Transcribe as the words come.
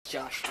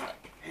Josh.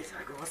 Hey,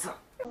 Tygar, what's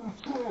up?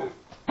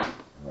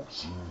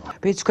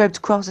 Being scraped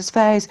across his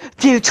face.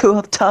 Future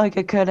of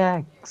Tygar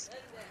connects.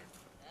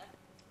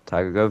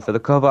 Tygar going for the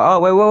cover. Oh,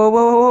 wait, whoa,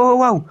 whoa, whoa, whoa,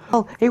 whoa.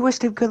 Oh, he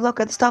wished him good luck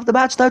at the start of the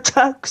match, though.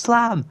 Choke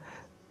slam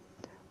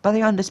by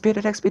the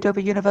Undisputed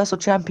XPW Universal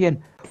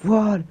Champion.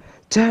 1,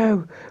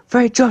 2,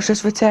 3. Josh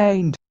has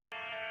retained.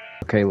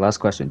 Okay, last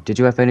question. Did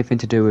you have anything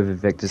to do with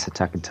Invictus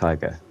attacking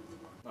Tygar?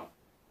 No.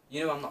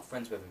 You know I'm not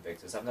friends with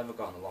Invictus. I've never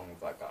gotten along with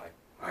that guy.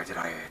 Why did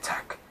I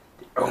attack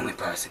the only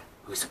person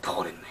who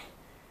supported me?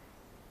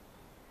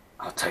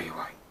 I'll tell you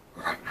why,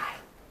 right now.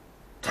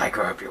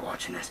 Tygar, I hope you're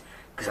watching this,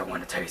 because I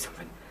want to tell you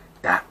something.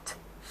 That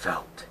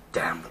felt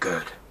damn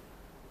good.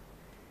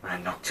 When I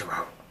knocked you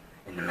out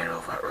in the middle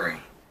of that ring,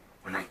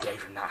 when I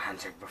gave him that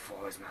handshake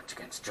before his match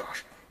against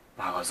Josh,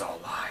 that was all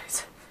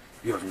lies.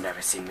 You have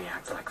never seen me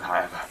act like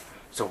that ever,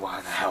 so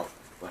why the hell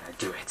would I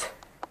do it?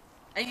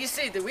 And you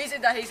see, the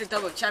reason that he's a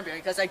double champion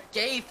is because I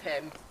gave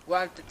him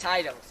one of the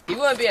titles. He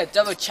wouldn't be a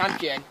double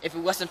champion if it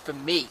wasn't for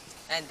me.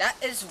 And that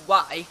is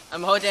why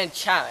I'm holding a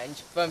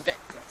challenge for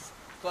Invictus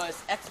for his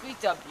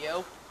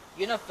XPW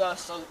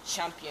Universal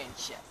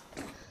Championship.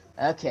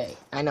 Okay,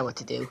 I know what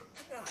to do.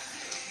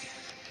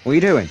 What are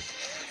you doing?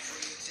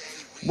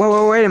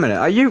 Whoa, wait a minute.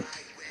 Are you...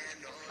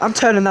 I'm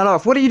turning that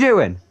off. What are you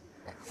doing?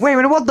 Wait a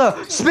minute, what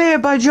the? Spear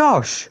by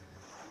Josh!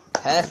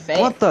 Perfect.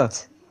 What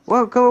the?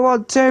 Well, go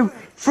 1, 2,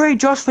 3.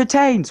 Josh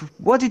retains.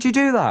 What did you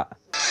do that?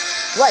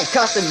 Well, it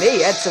costed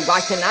me, Ed, so why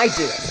can't I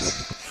do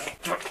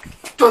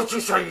it? Don't you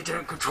say you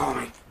didn't control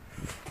me?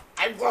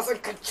 I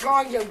wasn't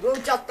controlling you, you're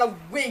just a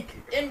weak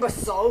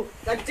imbecile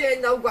that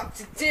didn't know what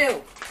to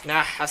do.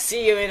 Nah, I'll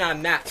see you in our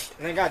match,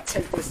 and I gotta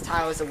take these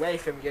titles away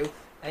from you,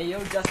 and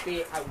you'll just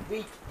be a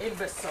weak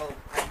imbecile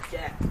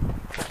again.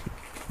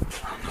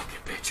 I'm not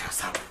your bitch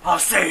ass up. I'll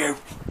see you!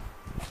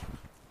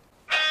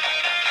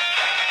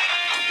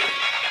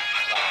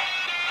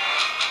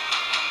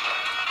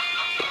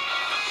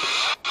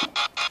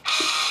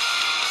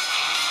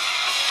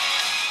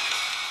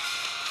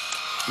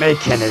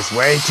 Making his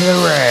way to the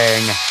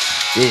ring,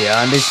 the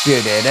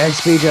Undisputed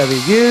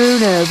XPW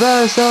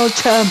Universal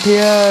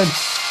Champion,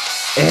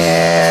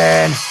 Invictus.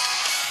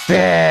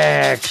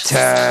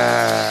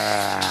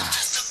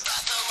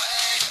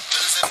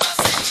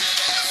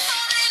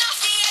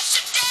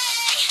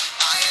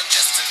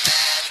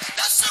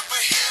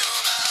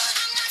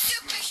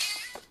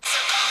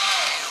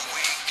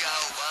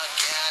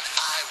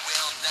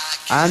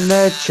 And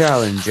the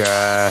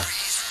challenger,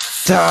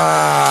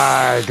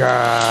 Tygar.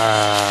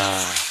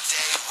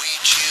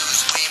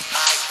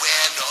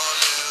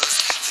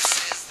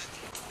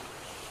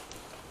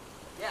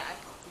 Yeah,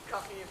 you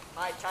copied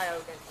my title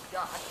against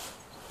Josh,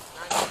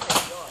 and I'm gonna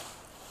take yours.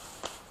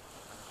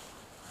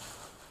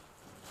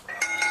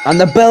 And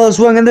the bell is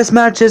rung and this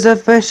match is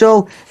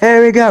official.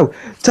 Here we go.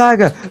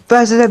 Tygar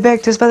versus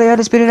Invictus for the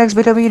Undisputed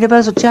XPW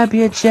Universal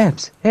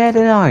Championships here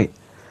tonight.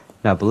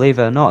 Now, believe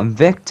it or not,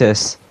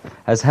 Invictus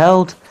has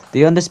held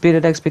the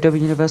Undisputed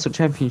XPW Universal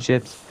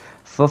Championships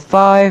for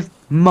 5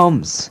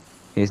 months.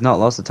 He's not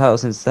lost the title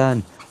since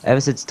then,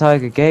 ever since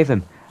Tygar gave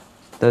him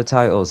the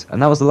titles.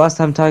 And that was the last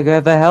time Tygar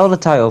ever held a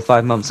title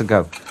 5 months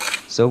ago.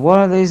 So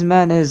one of these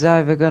men is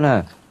either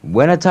gonna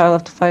win a title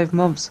after 5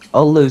 months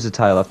or lose a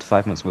title after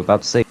 5 months. We're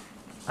about to see.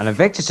 And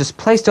Invictus just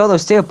placed all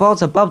those steel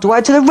balls and bobbed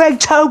away to the ring.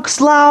 Choke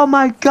slam, oh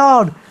my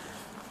god!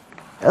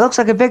 It looks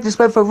like Invictus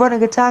went for a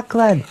running attack,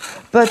 Glenn.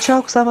 But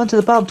choke slam onto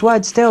the barbed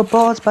wire steel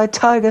boards by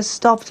Tygar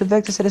stopped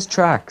Invictus in his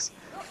tracks.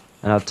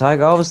 And now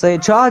Tygar obviously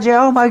in charge here.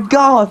 Oh my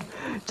god!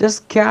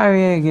 Just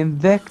carrying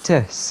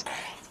Invictus.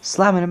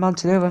 Slamming him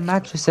onto the other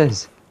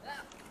mattresses.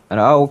 And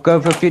oh,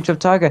 going for a future of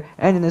Tygar.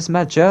 Ending this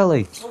match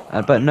early.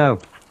 But no.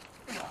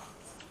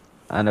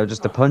 And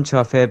just a punch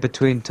off here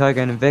between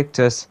Tygar and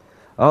Invictus.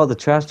 Oh, the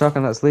trash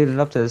talking that's leading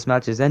up to this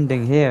match is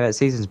ending here at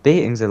Season's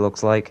Beatings, it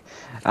looks like.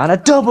 And a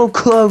double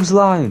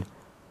clothesline.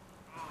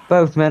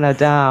 Both men are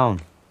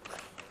down.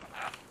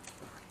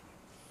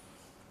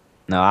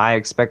 Now, I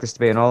expect this to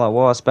be an all-out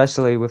war,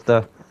 especially with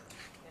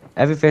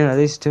everything that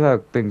these two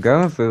have been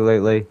going through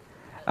lately.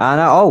 And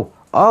oh,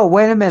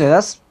 wait a minute,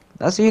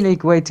 that's a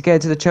unique way to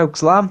get to the choke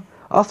slam.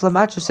 Off the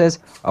mattresses.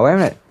 Oh, wait a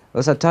minute,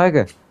 what's that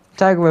Tygar?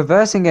 Tygar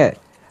reversing it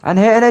and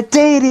hitting a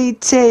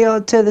DDT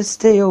onto the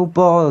steel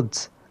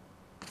boards.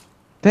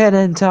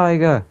 Pinning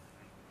Tygar.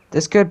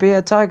 This could be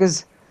a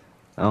Tygar's.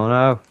 Oh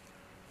no.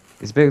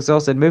 He's been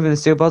exhausted, moving the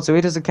steel board so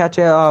he doesn't catch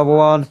it. Oh,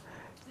 1,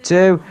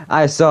 2.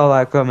 I saw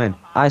that coming.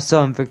 I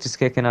saw Invictus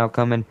kicking out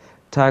coming.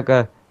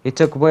 Tygar, he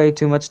took way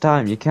too much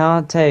time. You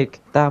can't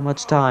take that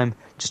much time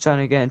just trying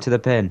to get into the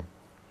pin.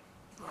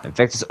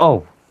 Invictus,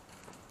 oh!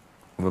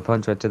 With a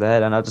punch right to the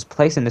head, and I'm just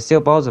placing the steel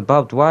balls and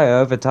barbed wire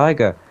over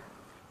Tygar.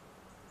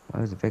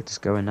 Where's Invictus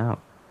going now?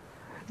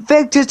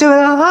 Invictus doing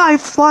a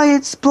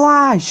high-flying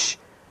splash!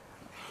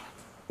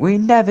 We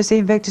never seen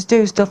Invictus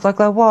do stuff like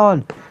that.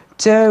 1,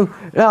 2.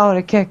 Oh,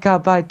 the kick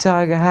out by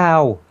Tygar.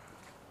 How?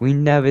 We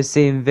never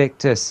see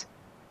Invictus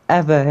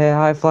ever hit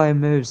high-flying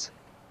moves.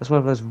 That's one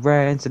of those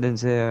rare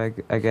incidents here,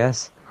 I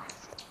guess.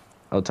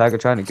 Oh, Tygar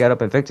trying to get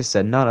up. Invictus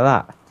said none of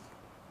that.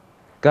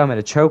 Got him in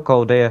a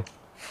chokehold here.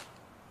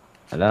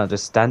 And now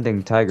just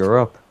standing Tiger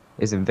up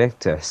is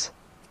Invictus.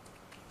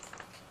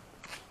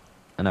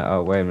 And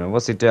oh, wait a minute,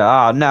 what's he doing?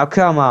 Oh, no,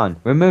 come on.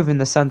 Removing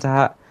the Santa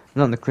hat,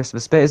 not the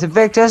Christmas bit. It's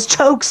Invictus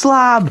choke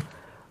slam.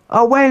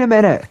 Oh, wait a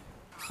minute.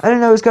 I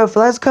didn't know he was going for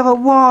that. Let's cover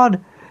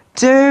 1,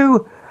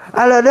 2.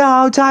 I don't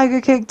know.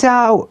 Tiger kicked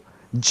out.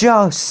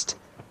 Just.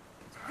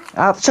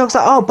 Choke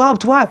slam. Oh,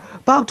 barbed wire.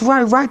 Barbed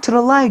wire right to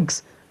the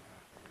legs.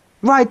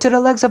 Right to the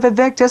legs of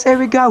Invictus. Here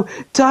we go.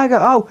 Tiger.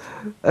 Oh,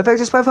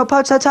 Invictus went for a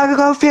punch. That Tiger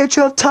got a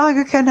future of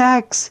Tiger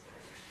connects.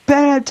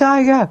 Bennett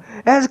Tiger.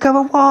 Here's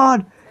cover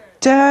 1,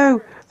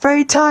 2,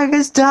 3.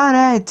 Tiger's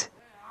done it.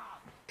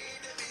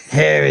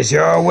 Here is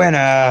your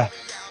winner.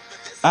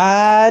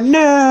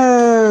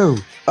 New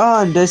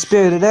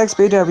Undisputed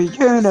XPW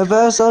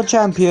Universal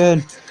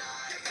Champion,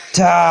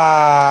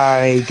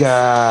 Tygar.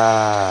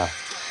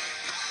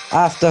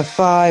 After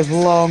 5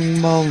 long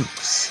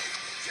months,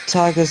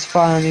 Tiger's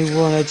finally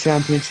won a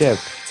championship.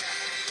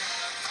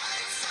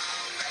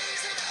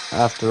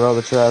 After all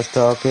the trash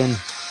talking,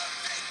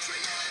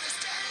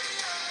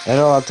 it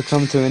all had to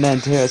come to an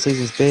end here at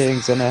Season's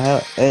Beatings, and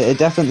it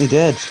definitely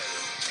did.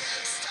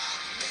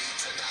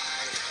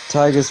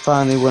 Tiger's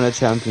finally won a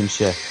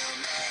championship.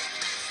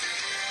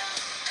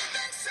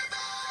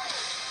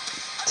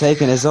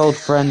 Taking his old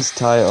friend's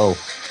title.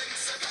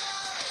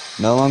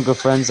 No longer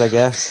friends, I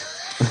guess.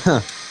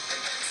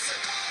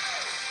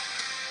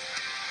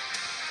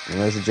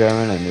 Ladies and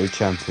gentlemen, a new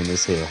champion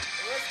is here. It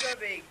was going to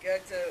be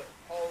good to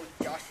hold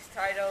Josh's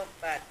title,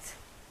 but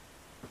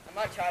I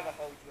might try to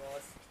hold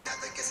yours.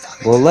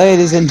 Well,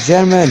 ladies and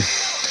gentlemen,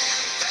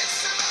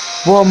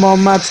 one more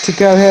match to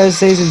go here at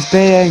Season's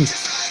Beatings.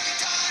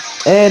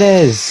 It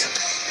is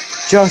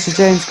Joshua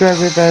James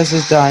Gregory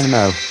versus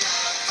Dynamo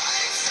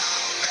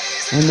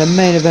in the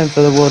main event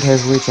for the World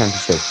Heavyweight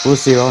Championship. We'll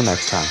see you all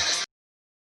next time.